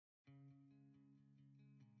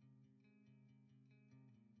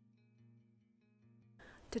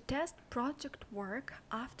To test project work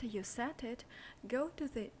after you set it, go to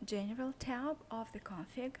the General tab of the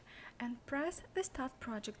config and press the Start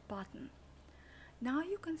Project button. Now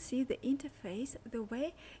you can see the interface the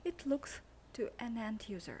way it looks to an end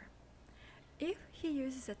user. If he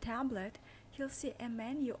uses a tablet, he'll see a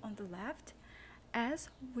menu on the left, as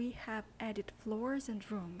we have added floors and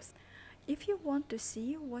rooms. If you want to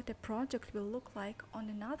see what a project will look like on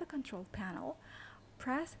another control panel,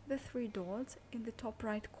 press the three dots in the top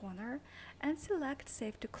right corner and select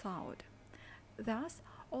Save to Cloud. Thus,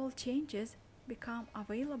 all changes become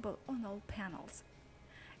available on all panels.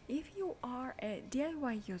 If you are a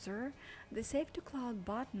DIY user, the Save to Cloud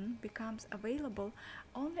button becomes available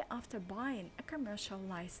only after buying a commercial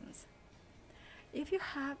license. If you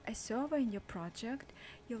have a server in your project,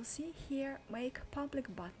 you'll see here Make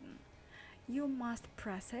Public button. You must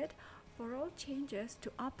press it for all changes to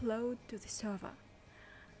upload to the server.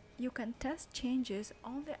 You can test changes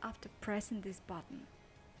only after pressing this button.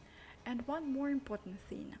 And one more important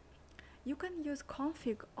thing. You can use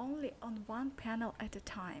config only on one panel at a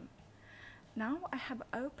time. Now I have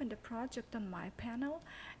opened a project on my panel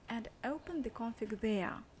and opened the config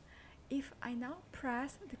there. If I now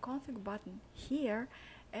press the config button here,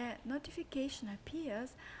 a notification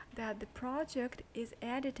appears that the project is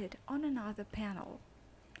edited on another panel.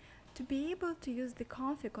 To be able to use the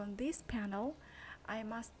config on this panel, I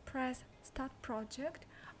must press Start Project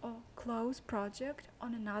or Close Project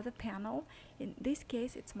on another panel. In this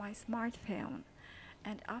case, it's my smartphone.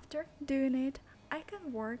 And after doing it, I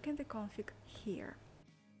can work in the config here.